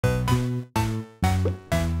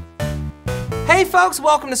folks,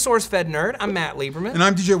 welcome to SourceFedNERD. I'm Matt Lieberman. And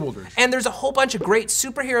I'm DJ Woldridge. And there's a whole bunch of great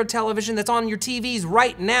superhero television that's on your TVs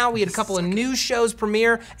right now. We had a couple of news shows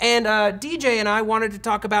premiere, and DJ and I wanted to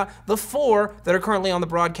talk about the 4 that are currently on the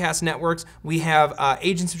broadcast networks. We have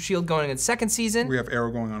Agents of S.H.I.E.L.D. going in its 2nd season. We have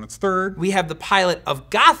Arrow going on its 3rd. We have the pilot of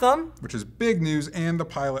Gotham. Which is big news, and the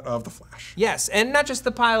pilot of The Flash. Yes, and not just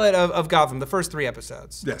the pilot of Gotham, the first 3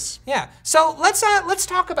 episodes. Yes. Yeah, so let's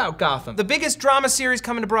talk about Gotham. The biggest drama series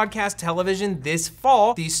coming to broadcast television this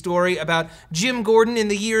fall. The story about Jim Gordon in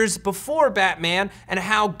the years before Batman and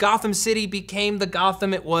how Gotham City became the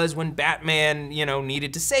Gotham it was when Batman, you know,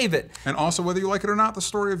 needed to save it. And also, whether you like it or not, the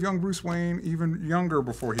story of young Bruce Wayne, even younger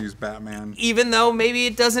before he's Batman. Even though maybe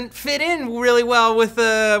it doesn't fit in really well with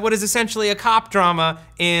what is essentially a cop drama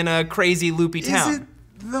in a crazy loopy town. Is it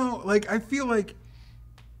though? Like, I feel like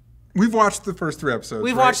we've watched the first 3 episodes.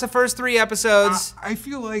 We've watched the first 3 episodes. I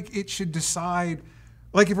feel like it should decide,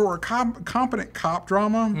 like if it were a competent cop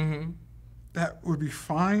drama, that would be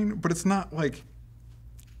fine, but it's not like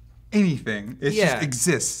anything. It just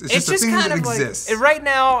exists. It's just a thing that exists. Like, right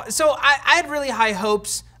now, so I had really high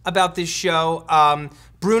hopes about this show.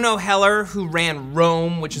 Bruno Heller, who ran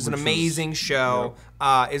Rome, which is an amazing show,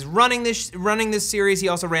 is running this series. He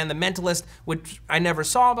also ran The Mentalist, which I never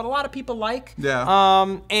saw, but a lot of people like. Yeah.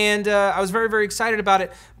 I was very, very excited about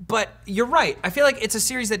it. But you're right. I feel like it's a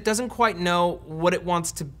series that doesn't quite know what it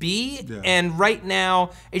wants to be, and right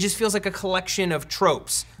now it just feels like a collection of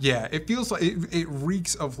tropes. Yeah, it feels like it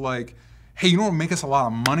reeks of like, hey, you know what would make us a lot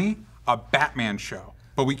of money? A Batman show.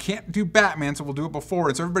 But we can't do Batman, so we'll do it before.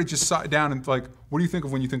 And so everybody just sat down and like, what do you think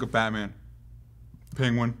of when you think of Batman?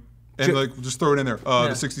 Penguin. And like, just throw it in there.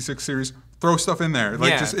 The 66 series, throw stuff in there.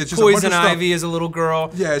 Like, it's just Poison Ivy is a little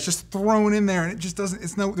girl. Yeah, it's just thrown in there, and it just doesn't.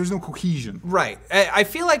 There's no cohesion. Right. I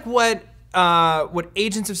feel like what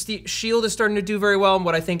Agents of S.H.I.E.L.D. is starting to do very well, and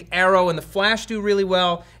what I think Arrow and The Flash do really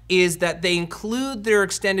well, is that they include their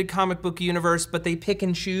extended comic book universe, but they pick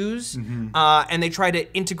and choose, and they try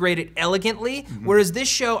to integrate it elegantly. Whereas this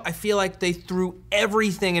show, I feel like they threw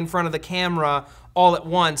everything in front of the camera all at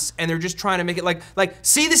once, and they're just trying to make it like,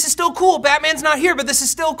 see, this is still cool. Batman's not here, but this is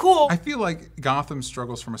still cool. I feel like Gotham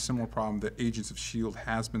struggles from a similar problem that Agents of S.H.I.E.L.D.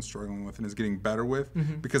 has been struggling with and is getting better with,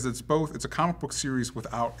 because it's a comic book series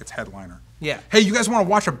without its headliner. Yeah. Hey, you guys want to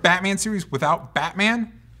watch a Batman series without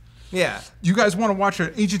Batman? Yeah. You guys want to watch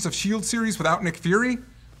an Agents of S.H.I.E.L.D. series without Nick Fury?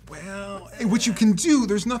 Well, which you can do.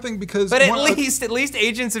 There's nothing because. But at least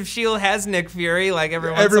Agents of S.H.I.E.L.D. has Nick Fury, like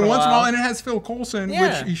every once in a while. And it has Phil Coulson,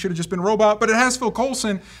 which he should have just been Robot, but it has Phil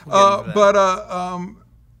Coulson.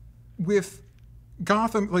 With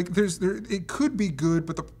Gotham, like it could be good,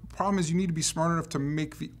 but the problem is you need to be smart enough to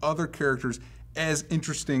make the other characters as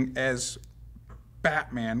interesting as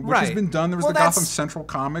Batman, which has been done. There was the Gotham Central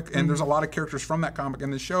comic, and there's a lot of characters from that comic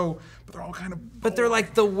in the show, but they're all kind of But they're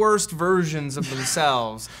like the worst versions of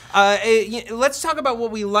themselves. Let's talk about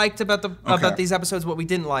what we liked about these episodes, what we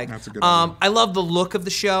didn't like. That's a good idea. I love the look of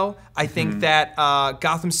the show. I think that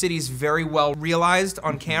Gotham City is very well realized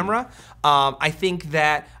on camera. I think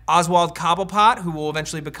that Oswald Cobblepot, who will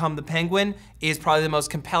eventually become the Penguin, is probably the most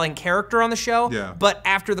compelling character on the show. Yeah. But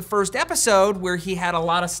after the first episode, where he had a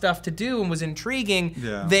lot of stuff to do and was intriguing,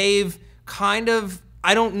 they've kind of,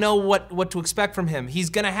 I don't know what to expect from him. He's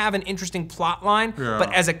gonna have an interesting plot line,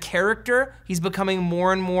 but as a character, he's becoming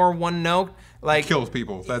more and more one note. Like, he kills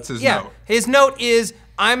people. That's his note. His note is,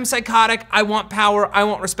 I'm psychotic, I want power, I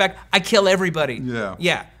want respect, I kill everybody. Yeah.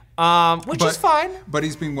 Yeah. Which is fine. But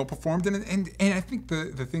he's being well performed, and I think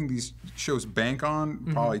the thing these shows bank on,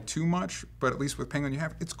 probably too much, but at least with Penguin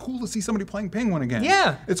it's cool to see somebody playing Penguin again.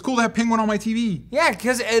 Yeah. It's cool to have Penguin on my TV. Yeah,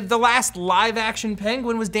 because the last live action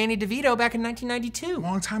Penguin was Danny DeVito back in 1992. A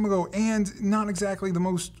long time ago, and not exactly the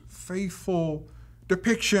most faithful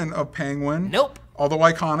depiction of Penguin. Nope. Although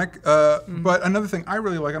iconic. But another thing I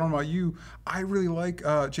really like, I don't know about you, I really like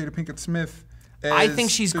Jada Pinkett Smith. I think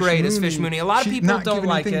she's great as Fish Mooney. A lot of people don't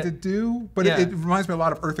like it. Not given anything to do, but it reminds me a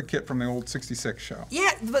lot of Eartha Kitt from the old '66 show. Yeah,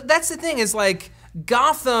 but that's the thing is like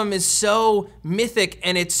Gotham is so mythic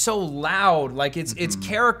and it's so loud. Like its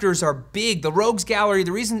characters are big. The Rogues Gallery,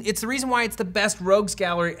 the reason why it's the best Rogues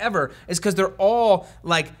Gallery ever is because they're all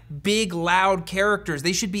like big, loud characters.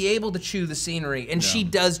 They should be able to chew the scenery, and she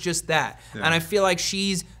does just that. And I feel like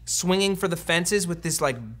she's swinging for the fences with this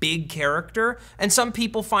like big character, and some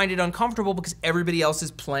people find it uncomfortable because everybody else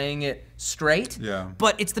is playing it straight. Yeah.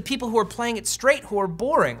 But it's the people who are playing it straight who are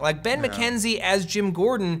boring. Like Ben McKenzie as Jim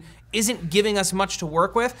Gordon isn't giving us much to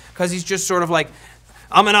work with because he's just sort of like,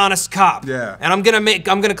 I'm an honest cop. Yeah. And I'm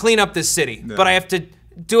gonna clean up this city, but I have to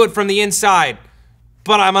do it from the inside.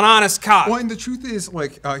 but I'm an honest cop. Well, and the truth is,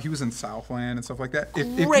 like, he was in Southland and stuff like that.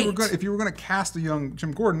 If you were gonna cast a young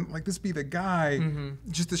Jim Gordon, like, this be the guy.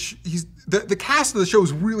 Just the cast of the show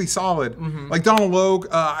is really solid. Like Donald Logue,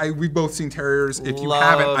 we've both seen Terriers. If you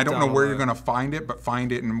haven't, I don't know where you're gonna find it, but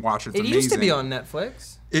find it and watch it. It's amazing. It used to be on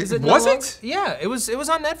Netflix. Was it? Yeah, it was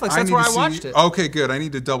on Netflix. That's where I watched it. Okay, good. I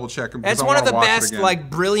need to double check. It's one of the best, like,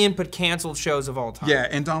 brilliant but canceled shows of all time. Yeah,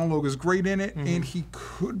 and Donald Logue is great in it, and he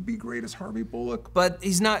could be great as Harvey Bullock. But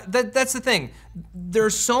he's not. That's the thing.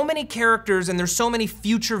 There's so many characters, and there's so many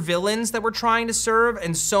future villains that we're trying to serve,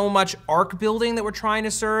 and so much arc building that we're trying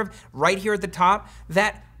to serve right here at the top,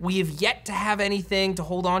 that we have yet to have anything to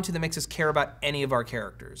hold on to that makes us care about any of our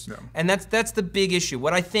characters. Yeah. And that's the big issue.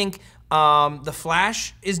 What I think The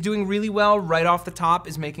Flash is doing really well right off the top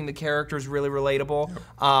is making the characters really relatable. Yep.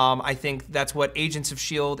 I think that's what Agents of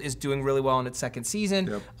S.H.I.E.L.D. is doing really well in its second season.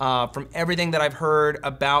 Yep. From everything that I've heard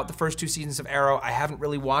about the first 2 seasons of Arrow, I haven't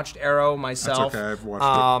really watched Arrow myself. That's okay, I've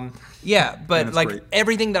watched it. Yeah, but like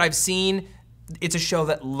everything that I've seen, it's a show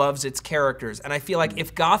that loves its characters. And I feel like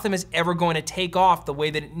if Gotham is ever going to take off the way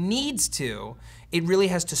that it needs to, it really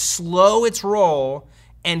has to slow its roll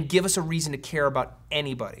and give us a reason to care about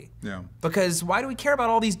anybody. Yeah. Because why do we care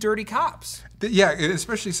about all these dirty cops? Yeah,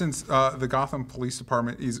 especially since the Gotham Police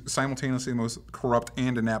Department is simultaneously the most corrupt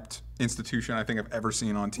and inept institution I think I've ever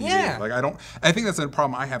seen on TV. Yeah. Like I think that's the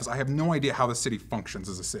problem I have, is I have no idea how the city functions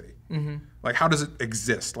as a city. Like, how does it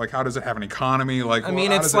exist? Like, how does it have an economy? Like, I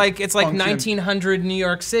mean, it's like 1900 New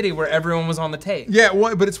York City where everyone was on the tape. Yeah,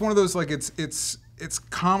 well, but it's one of those, like, it's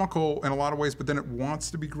comical in a lot of ways, but then it wants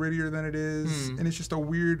to be grittier than it is, and it's just a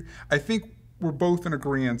weird. I think we're both in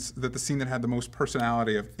agreement that the scene that had the most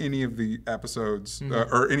personality of any of the episodes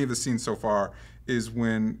or any of the scenes so far is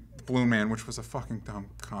when Balloon Man, which was a fucking dumb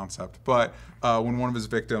concept, but when one of his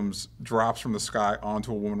victims drops from the sky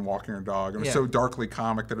onto a woman walking her dog, and it was so darkly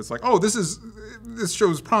comic that it's like, oh, this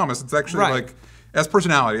shows promise. It's actually like, it has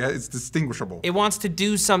personality. It's distinguishable. It wants to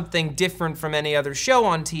do something different from any other show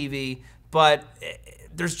on TV, but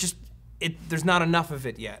there's not enough of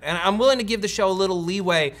it yet. And I'm willing to give the show a little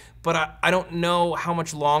leeway, but I don't know how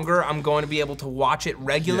much longer I'm going to be able to watch it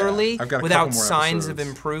regularly without signs of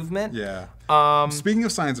improvement. Yeah. Speaking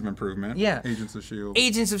of signs of improvement, Agents of S.H.I.E.L.D.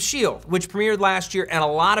 Agents of S.H.I.E.L.D., which premiered last year, and a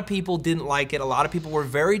lot of people didn't like it. A lot of people were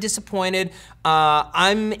very disappointed.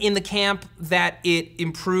 I'm in the camp that it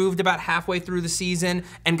improved about halfway through the season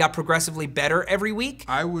and got progressively better every week.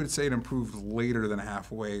 I would say it improved later than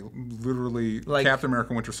halfway. Literally, like, Captain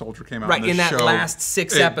America Winter Soldier came out right in that last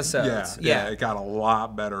 6 episodes. Yeah, it got a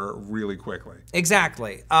lot better really quickly.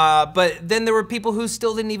 Exactly. But then there were people who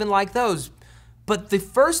still didn't even like those. But the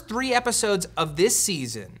first 3 episodes of this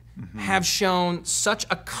season have shown such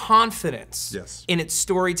a confidence in its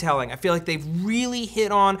storytelling. I feel like they've really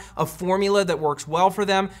hit on a formula that works well for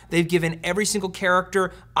them. They've given every single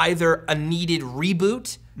character either a needed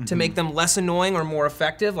reboot to make them less annoying or more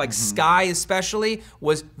effective. Like Skye especially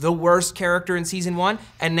was the worst character in season 1,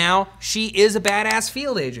 and now she is a badass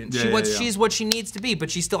field agent. She's what she needs to be, but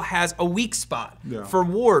she still has a weak spot for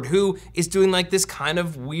Ward, who is doing like this kind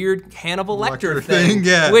of weird Hannibal Lecter thing,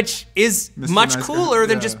 which is much cooler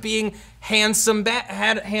than just being handsome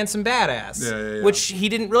badass, which he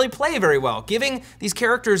didn't really play very well. Giving these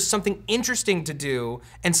characters something interesting to do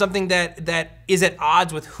and something that is at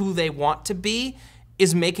odds with who they want to be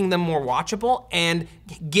is making them more watchable, and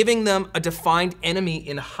giving them a defined enemy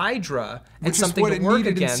in Hydra and something to work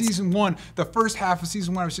against. In season 1, the first half of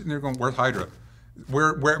season 1, I was sitting there going, "Where's Hydra?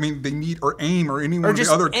 Where I mean, they need or AIM or any one of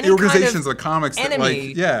the other organizations of the comics that,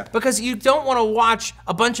 like, because you don't want to watch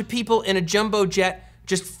a bunch of people in a jumbo jet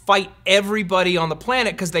just fight everybody on the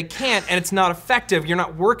planet because they can't and it's not effective. You're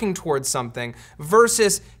not working towards something.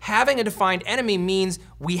 Versus having a defined enemy means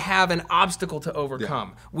we have an obstacle to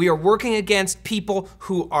overcome. We are working against people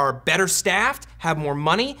who are better staffed, have more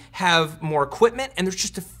money, have more equipment, and there's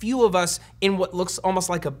just a few of us in what looks almost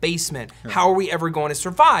like a basement. How are we ever going to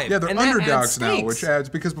survive? Yeah, they're underdogs now, which adds,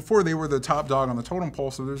 because before they were the top dog on the totem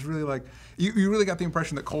pole, so there's really like, you really got the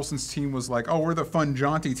impression that Coulson's team was like, oh, we're the fun,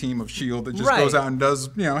 jaunty team of S.H.I.E.L.D. that just goes out and does,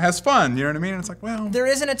 has fun, you know what I mean? And it's like, well. There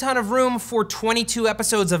isn't a ton of room for 22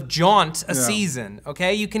 episodes of jaunt a season,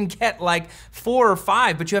 okay? You can get like 4 or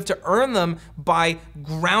 5, but you have to earn them by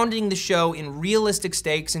grounding the show in realistic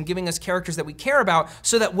stakes and giving us characters that we care about,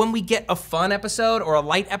 so that when we get a fun episode or a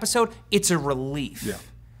light episode, it's a relief. Yeah.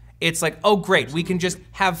 It's like, oh great, we can just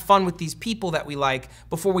have fun with these people that we like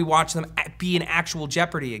before we watch them be in actual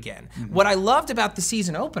jeopardy again. What I loved about the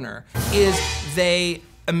season opener is they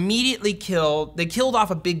immediately killed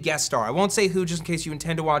off a big guest star. I won't say who, just in case you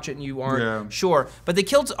intend to watch it and you aren't sure. But they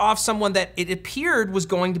killed off someone that it appeared was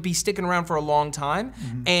going to be sticking around for a long time.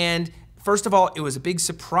 And first of all, it was a big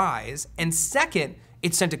surprise. And second,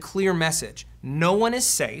 it sent a clear message. No one is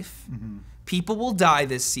safe. People will die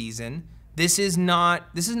this season. This is not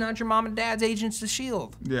your mom and dad's Agents of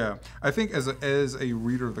S.H.I.E.L.D. Yeah, I think as a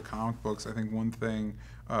reader of the comic books, I think one thing,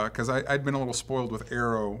 because I'd been a little spoiled with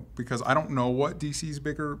Arrow, because I don't know what DC's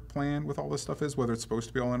bigger plan with all this stuff is, whether it's supposed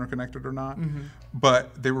to be all interconnected or not,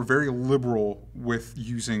 but they were very liberal with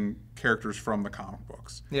using characters from the comic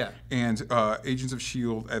books. Yeah. And Agents of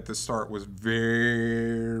S.H.I.E.L.D. at the start was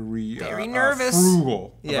very nervous.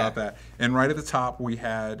 Frugal about that. And right at the top, we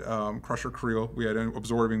had Crusher Creel, we had an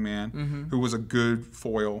Absorbing Man, who was a good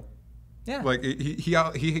foil. Yeah. Like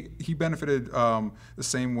he benefited the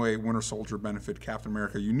same way Winter Soldier benefited Captain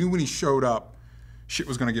America. You knew when he showed up, shit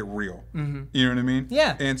was gonna get real. You know what I mean?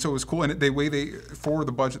 Yeah. And so it was cool. And the way for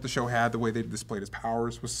the budget the show had, the way they displayed his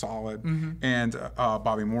powers was solid. And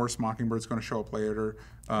Bobby Morse, Mockingbird's gonna show up later.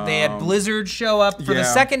 They had Blizzard show up for the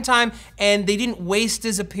second time, and they didn't waste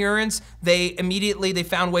his appearance. They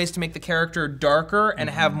found ways to make the character darker and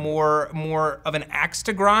have more of an axe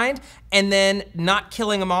to grind, and then not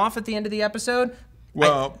killing him off at the end of the episode.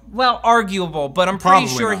 Well, arguable, but I'm pretty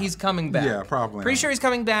sure he's coming back. Yeah, probably. Pretty sure he's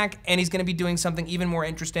coming back, and he's going to be doing something even more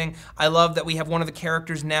interesting. I love that we have one of the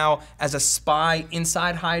characters now as a spy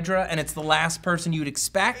inside Hydra, and it's the last person you'd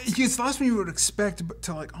expect. It's the last one you would expect, but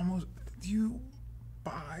to like almost, do you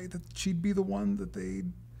buy that she'd be the one that they...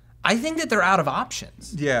 I think that they're out of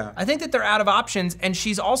options. Yeah. I think that they're out of options, and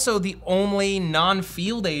she's also the only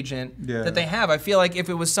non-field agent that they have. I feel like if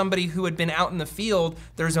it was somebody who had been out in the field,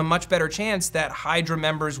 there's a much better chance that Hydra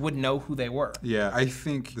members would know who they were. Yeah, I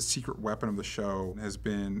think the secret weapon of the show has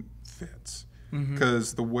been Fitz.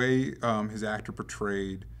 Because the way his actor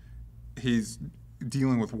portrayed, he's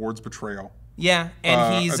dealing with Ward's betrayal. Yeah,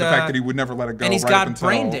 and he's the fact that he would never let it go. And he's got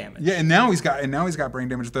brain damage. Yeah, and now he's got brain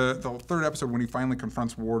damage. The third episode when he finally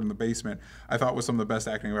confronts Ward in the basement, I thought was some of the best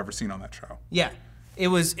acting I've ever seen on that show. Yeah, it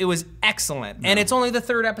was excellent, and it's only the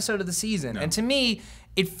third episode of the season. And to me,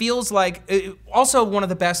 it feels like also one of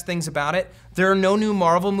the best things about it. There are no new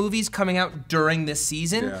Marvel movies coming out during this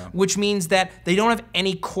season, which means that they don't have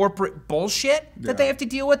any corporate bullshit that they have to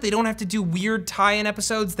deal with. They don't have to do weird tie-in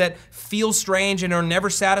episodes that feel strange and are never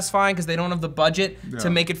satisfying because they don't have the budget to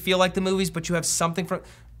make it feel like the movies, but you have something from...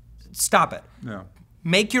 Stop it. Yeah.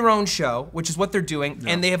 Make your own show, which is what they're doing,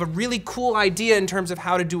 and they have a really cool idea in terms of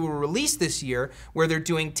how to do a release this year, where they're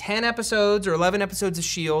doing 10 episodes or 11 episodes of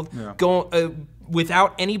S.H.I.E.L.D.,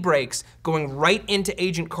 without any breaks, going right into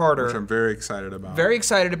Agent Carter. Which I'm very excited about. Very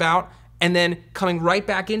excited about, and then coming right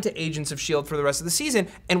back into Agents of S.H.I.E.L.D. for the rest of the season.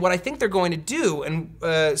 And what I think they're going to do, and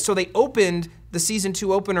so they opened the season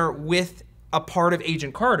 2 opener with a part of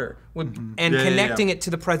Agent Carter, and connecting it to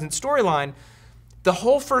the present storyline. The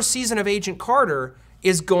whole first season of Agent Carter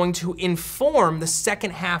is going to inform the second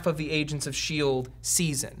half of the Agents of S.H.I.E.L.D.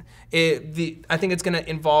 season. I think it's going to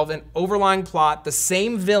involve an overlying plot, the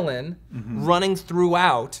same villain running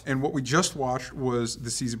throughout. And what we just watched was the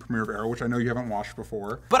season premiere of Arrow, which I know you haven't watched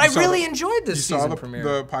before. But I really enjoyed this season premiere. You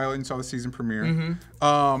saw the pilot and saw the season premiere.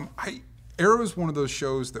 Arrow is one of those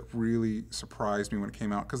shows that really surprised me when it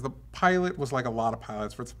came out, because the pilot was like a lot of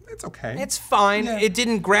pilots where it's okay. It's fine. Yeah. It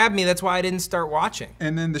didn't grab me. That's why I didn't start watching.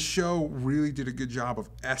 And then the show really did a good job of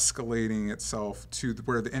escalating itself to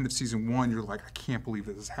where at the end of season 1, you're like, I can't believe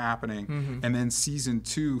this is happening. And then season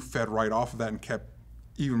 2 fed right off of that and kept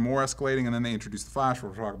even more escalating. And then they introduced the Flash,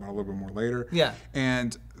 which we'll talk about a little bit more later. Yeah.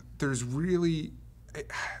 And there's really,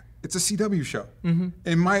 it's a CW show.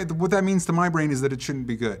 And what that means to my brain is that it shouldn't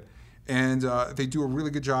be good. And they do a really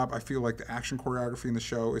good job. I feel like the action choreography in the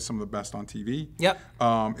show is some of the best on TV. Yep.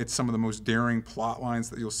 It's some of the most daring plot lines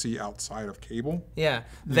that you'll see outside of cable. Yeah.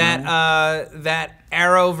 That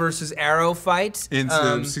Arrow versus Arrow fight in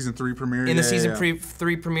the season 3 premiere. In the season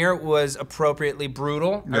 3 premiere was appropriately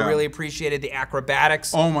brutal. I really appreciated the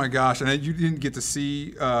acrobatics. Oh my gosh! And you didn't get to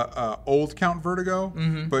see old Count Vertigo,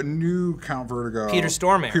 but new Count Vertigo. Peter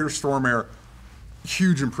Stormare. Peter Stormare,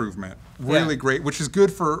 huge improvement. Really great, which is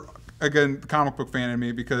good for, again, the comic book fan in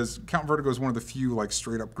me, because Count Vertigo is one of the few like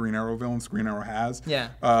straight up Green Arrow villains Green Arrow has. Yeah.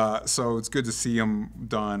 So it's good to see him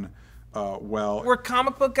done. well. We're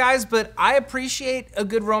comic book guys, but I appreciate a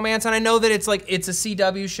good romance, and I know that it's like it's a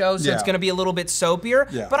CW show, so it's going to be a little bit soapier.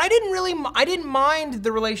 Yeah. But I didn't mind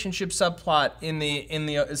the relationship subplot in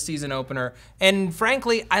the season opener, and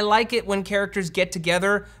frankly, I like it when characters get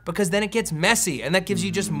together because then it gets messy, and that gives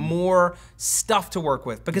you just more stuff to work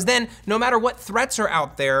with. Because then, no matter what threats are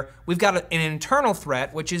out there, we've got an internal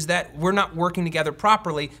threat, which is that we're not working together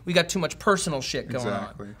properly. We got too much personal shit going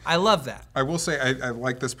on. I love that. I will say I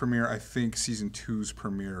like this premiere. I think season 2's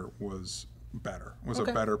premiere was better. A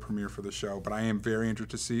better premiere for the show. But I am very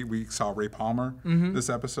interested to see. We saw Ray Palmer this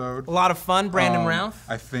episode. A lot of fun. Brandon Routh.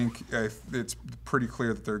 I think it's pretty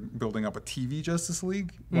clear that they're building up a TV Justice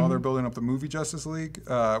League while they're building up the movie Justice League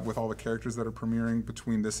with all the characters that are premiering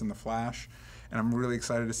between this and The Flash. And I'm really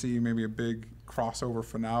excited to see maybe a big crossover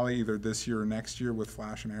finale either this year or next year with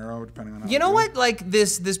Flash and Arrow, depending on how. You know what? Like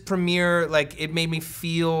this premiere, like it made me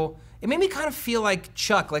kind of feel like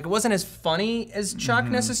Chuck. Like it wasn't as funny as Chuck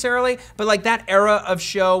necessarily, but like that era of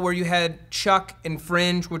show where you had Chuck and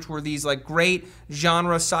Fringe, which were these like great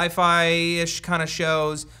genre sci-fi-ish kind of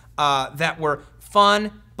shows that were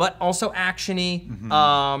fun but also actiony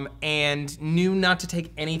and knew not to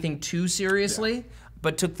take anything too seriously.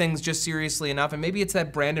 But took things just seriously enough, and maybe it's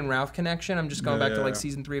that Brandon Routh connection. I'm just going back to like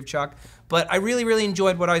season 3 of Chuck. But I really, really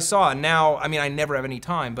enjoyed what I saw. And now, I mean, I never have any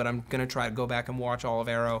time, but I'm gonna try to go back and watch all of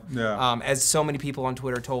Arrow. As so many people on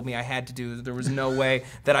Twitter told me I had to do. There was no way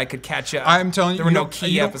that I could catch up. I'm telling you, there were no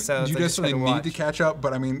key episodes. You necessarily need to catch up,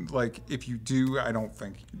 but I mean, like, if you do, I don't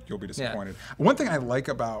think you'll be disappointed. One thing I like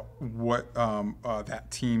about what that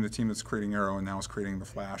team, the team that's creating Arrow and now is creating The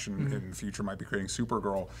Flash and in the future might be creating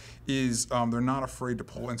Supergirl, is they're not afraid to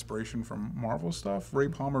pull inspiration from Marvel stuff. Ray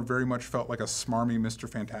Palmer very much felt like a smarmy Mr.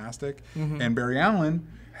 Fantastic. And Barry Allen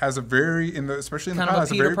has a very, especially in the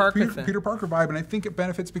past, a very Peter Parker vibe, and I think it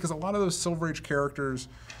benefits because a lot of those Silver Age characters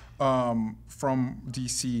from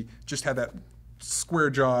DC just had that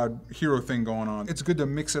square-jawed hero thing going on. It's good to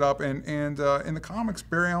mix it up, and in the comics,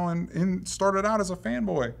 Barry Allen started out as a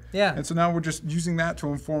fanboy. And so now we're just using that to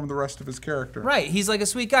inform the rest of his character. Right, he's like a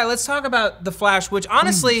sweet guy. Let's talk about The Flash, which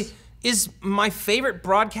honestly is my favorite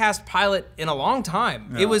broadcast pilot in a long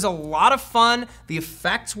time. It was a lot of fun. The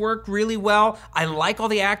effects worked really well. I like all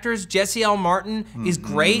the actors. Jesse L. Martin is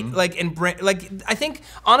great. I think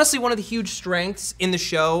honestly one of the huge strengths in the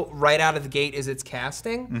show right out of the gate is its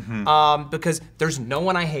casting, because there's no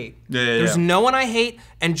one I hate. There's no one I hate,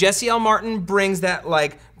 and Jesse L. Martin brings that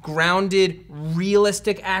like grounded,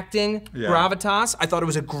 realistic acting, gravitas. I thought it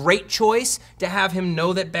was a great choice to have him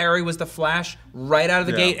know that Barry was the Flash right out of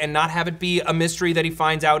the gate and not have it be a mystery that he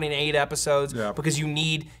finds out in 8 episodes because you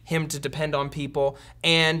need him to depend on people.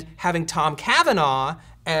 And having Tom Cavanaugh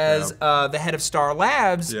as the head of Star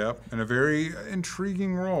Labs. And a very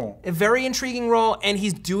intriguing role. A very intriguing role, and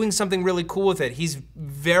he's doing something really cool with it. He's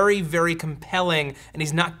very, very compelling, and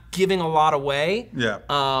he's not giving a lot away.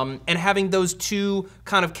 And having those two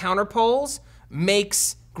kind of counterpoles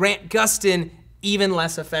makes Grant Gustin even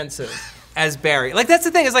less offensive as Barry. Like that's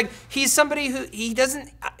the thing, is like he's somebody who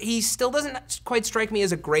he still doesn't quite strike me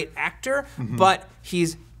as a great actor, but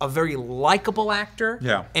he's a very likable actor,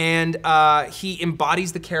 and he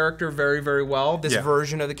embodies the character very, very well, this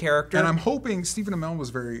version of the character. And I'm hoping Stephen Amell was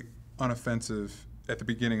very unoffensive at the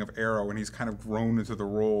beginning of Arrow, and he's kind of grown into the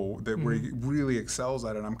role that where he really excels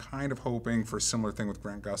at it. I'm kind of hoping for a similar thing with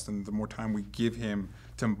Grant Gustin. The more time we give him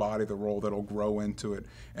to embody the role, that'll grow into it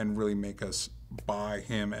and really make us buy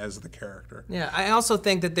him as the character. I also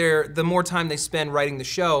think that the more time they spend writing the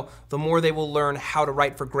show, the more they will learn how to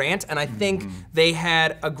write for Grant, and I think they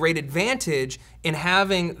had a great advantage in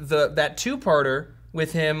having that two-parter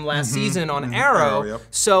with him last season on Arrow,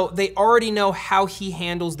 so they already know how he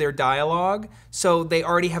handles their dialogue, so they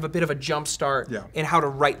already have a bit of a jump start in how to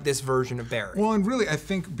write this version of Barry. Well, and really, I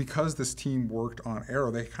think because this team worked on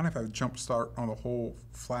Arrow, they kind of have a jump start on the whole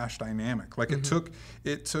Flash dynamic. Like it took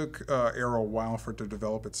Arrow a while for it to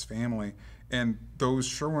develop its family, and those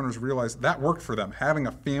showrunners realized that worked for them, having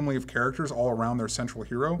a family of characters all around their central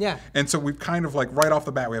hero. And so we've kind of like right off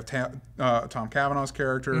the bat, we have Tom Cavanaugh's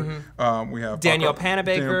character, we have Danielle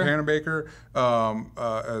Panabaker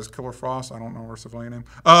as Killer Frost. I don't know her civilian name.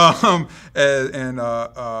 And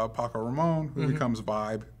Paco Ramon, who becomes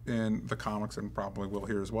Vibe in the comics and probably will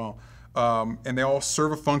here as well. And they all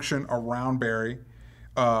serve a function around Barry.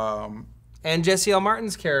 And Jesse L.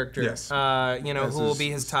 Martin's character, who will be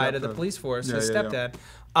his tie to the police force, his stepdad.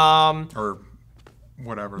 Or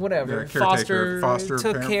whatever. Whatever. Yeah, caretaker, Foster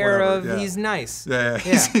took parent, care whatever. of. Yeah. He's nice. Yeah.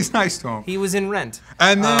 He's nice to him. He was in Rent.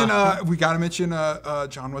 And then we got to mention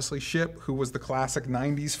John Wesley Shipp, who was the classic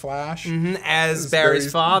 90s Flash. As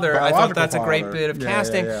Barry's father. I thought that's a great bit of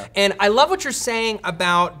casting. Yeah. And I love what you're saying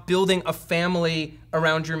about building a family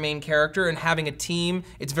around your main character and having a team.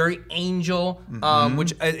 It's very Angel,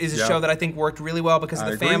 which is a show that I think worked really well because of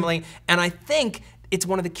the family. And I think it's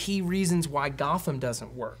one of the key reasons why Gotham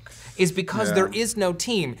doesn't work, is because there is no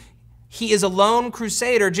team. He is a lone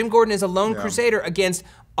crusader. Jim Gordon is a lone crusader against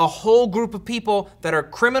a whole group of people that are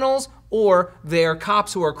criminals or they're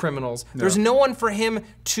cops who are criminals. There's no one for him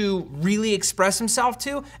to really express himself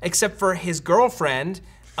to except for his girlfriend,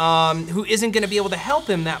 who isn't gonna be able to help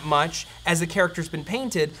him that much as the character's been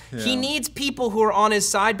painted. He needs people who are on his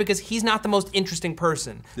side because he's not the most interesting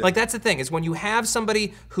person. Like that's the thing, is when you have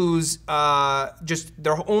somebody who's just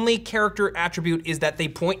their only character attribute is that they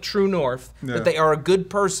point true north, that they are a good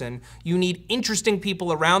person, you need interesting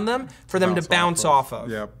people around them for them to bounce off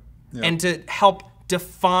of. And to help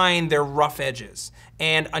define their rough edges.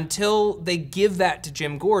 And until they give that to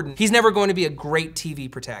Jim Gordon, he's never going to be a great TV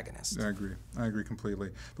protagonist. I agree completely.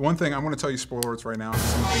 The one thing, I'm going to tell you spoilers right now,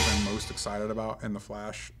 some of the things I'm most excited about in the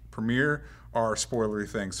Flash premiere are spoilery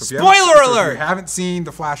things. So if you haven't seen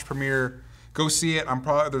the Flash premiere, go see it.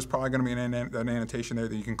 There's probably going to be an annotation there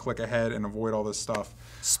that you can click ahead and avoid all this stuff.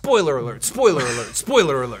 Spoiler alert, spoiler alert,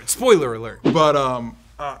 spoiler alert, spoiler alert. But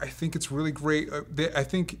I think it's really great. I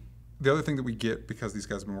think the other thing that we get, because these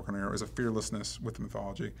guys have been working on Arrow, is a fearlessness with the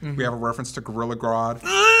mythology. We have a reference to Gorilla Grodd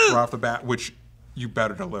right off the bat, which you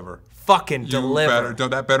better deliver. Fucking deliver.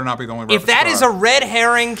 That better not be the only reference. If that is a red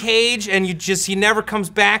herring, Cage, and he never comes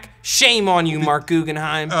back, shame on you, Mark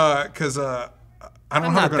Guggenheim. Because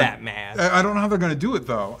I'm not that mad. I don't know how they're going to do it,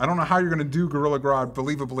 though. I don't know how you're going to do Gorilla Grodd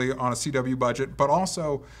believably on a CW budget, but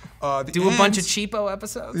also do a bunch of cheapo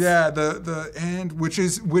episodes. Yeah, the end,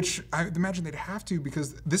 which I imagine they'd have to,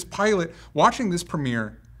 because this pilot, watching this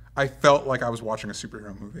premiere, I felt like I was watching a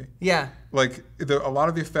superhero movie. Yeah. Like a lot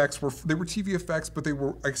of the effects were TV effects, but they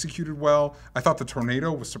were executed well. I thought the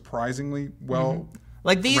tornado was surprisingly well.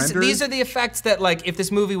 Like these are the effects that, like, if this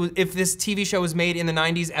TV show was made in the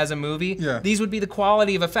 90s as a movie, these would be the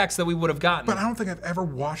quality of effects that we would have gotten. But I don't think I've ever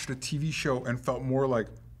watched a TV show and felt more like,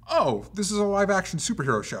 oh, this is a live action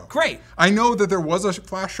superhero show. Great. I know that there was a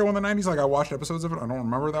Flash show in the 90s, like I watched episodes of it, I don't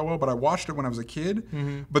remember that well, but I watched it when I was a kid.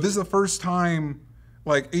 But this is the first time,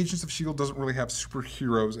 like, Agents of S.H.I.E.L.D. doesn't really have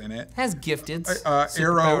superheroes in it. It has gifteds.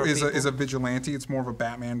 Arrow is a vigilante, it's more of a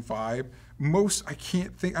Batman vibe. I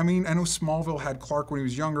can't think, I mean, I know Smallville had Clark when he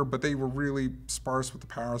was younger, but they were really sparse with the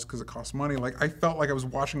powers because it cost money. Like, I felt like I was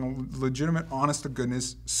watching a legitimate,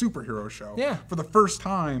 honest-to-goodness superhero show for the first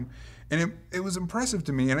time, and it was impressive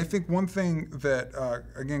to me. And I think one thing that,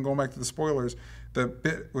 again, going back to the spoilers, the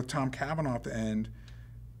bit with Tom Cavanaugh at the end,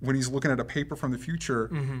 when he's looking at a paper from the future,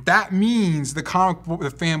 that means the comic book, the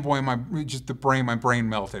fanboy in my brain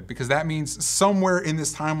melted, because that means somewhere in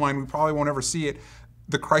this timeline, we probably won't ever see it,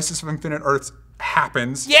 the Crisis of Infinite Earths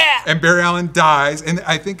happens. Yeah. And Barry Allen dies. And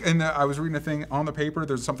I think, I was reading a thing on the paper,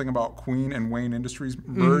 there's something about Queen and Wayne Industries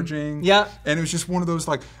merging. Yeah. And it was just one of those,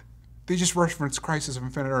 like, they just referenced Crisis of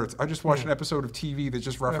Infinite Earths. I just watched an episode of TV that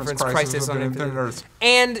just referenced Crisis of Infinite Earths.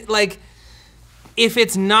 And, like, if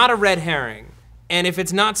it's not a red herring, and if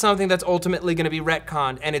it's not something that's ultimately going to be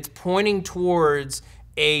retconned, and it's pointing towards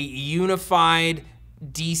a unified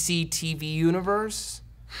DC TV universe,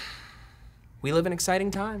 we live in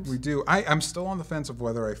exciting times. We do. I'm still on the fence of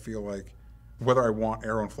whether I want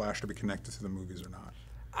Arrow and Flash to be connected to the movies or not.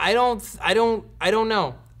 I don't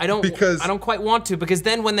know. I don't quite want to, because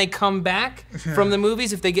then when they come back from the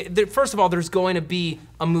movies, if they get, first of all, there's going to be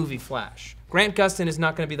a movie Flash. Grant Gustin is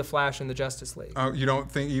not going to be the Flash in the Justice League. You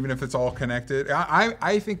don't think, even if it's all connected?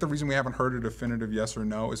 I think the reason we haven't heard a definitive yes or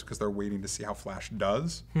no is because they're waiting to see how Flash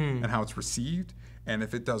does and how it's received. And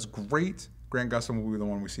if it does great, Grant Gustin will be the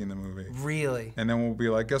one we see in the movie. Really? And then we'll be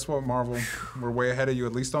like, guess what, Marvel? We're way ahead of you,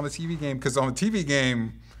 at least on the TV game. Because on the TV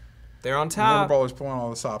game, they're on top. Warner Brothers pulling all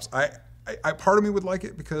the stops. Part of me would like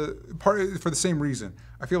it because for the same reason.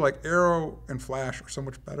 I feel like Arrow and Flash are so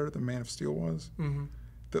much better than Man of Steel was.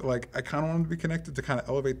 That, like, I kind of want them to be connected to kind of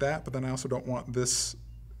elevate that, but then I also don't want this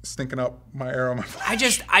stinking up my Arrow, my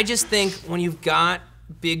Flash. I just think when you've got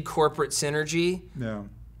big corporate synergy,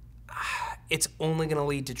 it's only gonna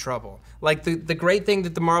lead to trouble. Like the great thing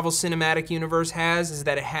that the Marvel Cinematic Universe has is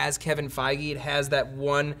that it has Kevin Feige. It has that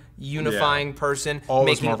one unifying person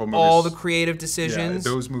making all the creative decisions.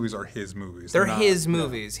 Yeah, those movies are his movies. They're his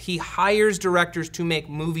movies. He hires directors to make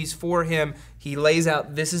movies for him. He lays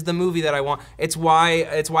out, this is the movie that I want. It's why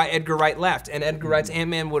Edgar Wright left. And Edgar Wright's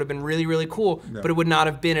Ant-Man would have been really, really cool, but it would not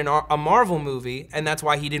have been a Marvel movie, and that's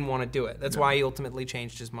why he didn't want to do it. That's why he ultimately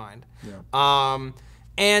changed his mind.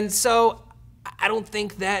 And so I don't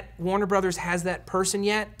think that Warner Brothers has that person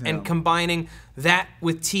yet, and combining that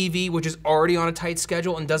with TV, which is already on a tight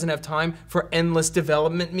schedule and doesn't have time for endless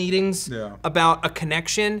development meetings about a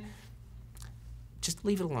connection, just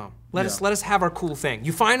leave it alone. Let us have our cool thing.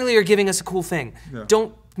 You finally are giving us a cool thing.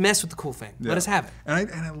 Don't mess with the cool thing. Let us have it. And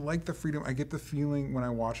I like the freedom. I get the feeling when I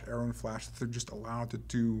watch Arrow and Flash that they're just allowed to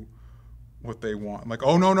do what they want. Like,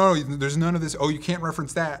 oh, no, there's none of this. Oh, you can't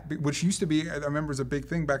reference that, which used to be, I remember, as a big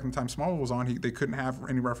thing back in the time Smallville was on. They couldn't have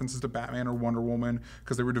any references to Batman or Wonder Woman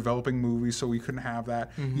because they were developing movies, so we couldn't have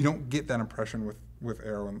that. You don't get that impression with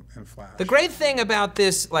Arrow and Flash. The great thing about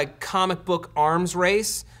this like comic book arms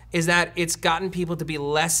race is that it's gotten people to be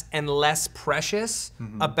less and less precious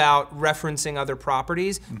about referencing other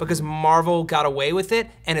properties because Marvel got away with it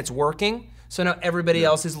and it's working. So now everybody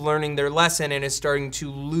else is learning their lesson and is starting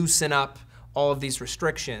to loosen up all of these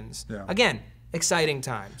restrictions. Again, exciting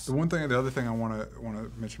times. The other thing I want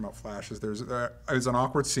to mention about Flash is there's an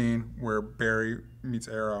awkward scene where Barry meets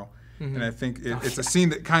Arrow, and I think it's a scene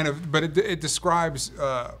that kind of, but it describes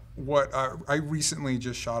what I recently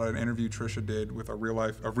just shot an interview Trisha did with a real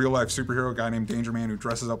life superhero guy named Danger Man who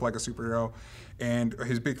dresses up like a superhero, and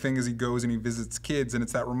his big thing is he goes and he visits kids, and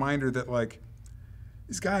it's that reminder that like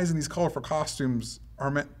these guys in these colorful costumes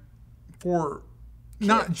are meant for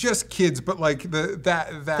not just kids, but like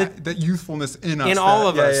that youthfulness in us. In all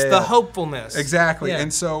of us, the hopefulness. Exactly,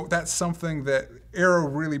 and so that's something that Arrow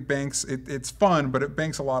really banks. It's fun, but it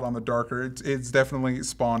banks a lot on the darker. It's definitely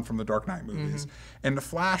spawned from the Dark Knight movies. And the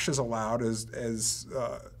Flash is allowed, as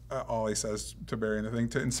Ollie says to Barry in the thing,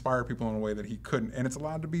 to inspire people in a way that he couldn't. And it's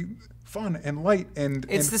allowed to be fun and light and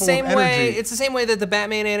it's the full same of energy. way. It's the same way that the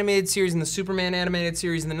Batman animated series and the Superman animated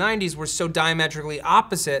series in the 90s were so diametrically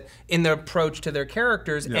opposite in their approach to their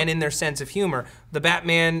characters and in their sense of humor. The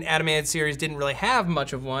Batman animated series didn't really have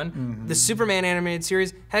much of one. The Superman animated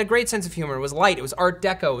series had a great sense of humor. It was light, it was Art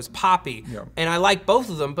Deco, it was poppy. And I like both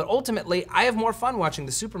of them, but ultimately I have more fun watching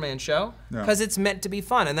the Superman show because it's meant to be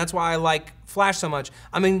fun, and that's why I like Flash so much.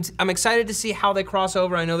 I mean, I'm excited to see how they cross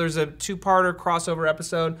over. I know there's a 2-parter crossover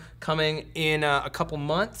episode coming in a couple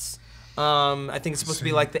months. I think it's supposed to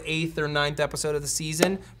be like the 8th or 9th episode of the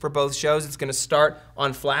season for both shows. It's going to start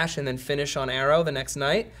on Flash and then finish on Arrow the next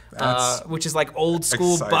night, which is like old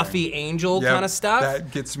school Buffy Angel kind of stuff.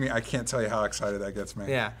 That gets me. I can't tell you how excited that gets me.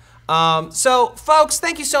 Yeah. So, folks,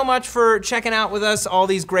 thank you so much for checking out with us all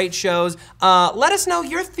these great shows. Let us know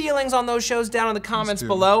your feelings on those shows down in the comments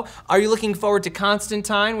below. Are you looking forward to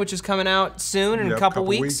Constantine, which is coming out soon in a couple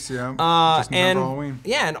weeks? Just and Halloween.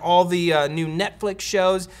 And all the new Netflix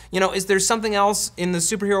shows. You know, is there something else in the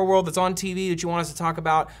superhero world that's on TV that you want us to talk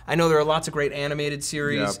about? I know there are lots of great animated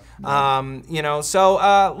series. You know,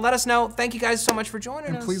 so let us know. Thank you guys so much for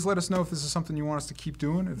joining us. And please let us know if this is something you want us to keep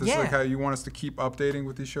doing. If this is like how you want us to keep updating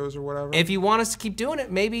with these shows or whatever. If you want us to keep doing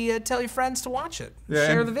it, maybe tell your friends to watch it.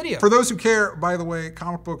 Share the video. For those who care, by the way,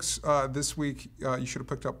 comic books this week, you should have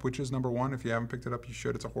picked up Witches #1. If you haven't picked it up, you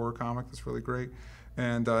should. It's a horror comic that's really great.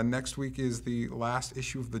 And next week is the last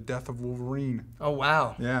issue of The Death of Wolverine. Oh,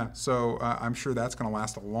 wow. Yeah, so I'm sure that's going to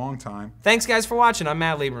last a long time. Thanks, guys, for watching. I'm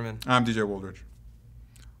Matt Lieberman. I'm DJ Woldridge.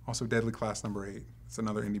 Also, Deadly Class #8. It's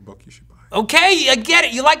another indie book you should buy. Okay, I get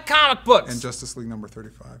it. You like comic books. And Justice League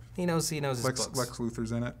 #35. He knows his books. Lex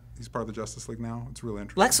Luthor's in it. He's part of the Justice League now. It's real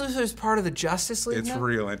interesting. Lex Luthor's part of the Justice League now? It's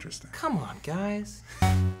real interesting. Come on, guys.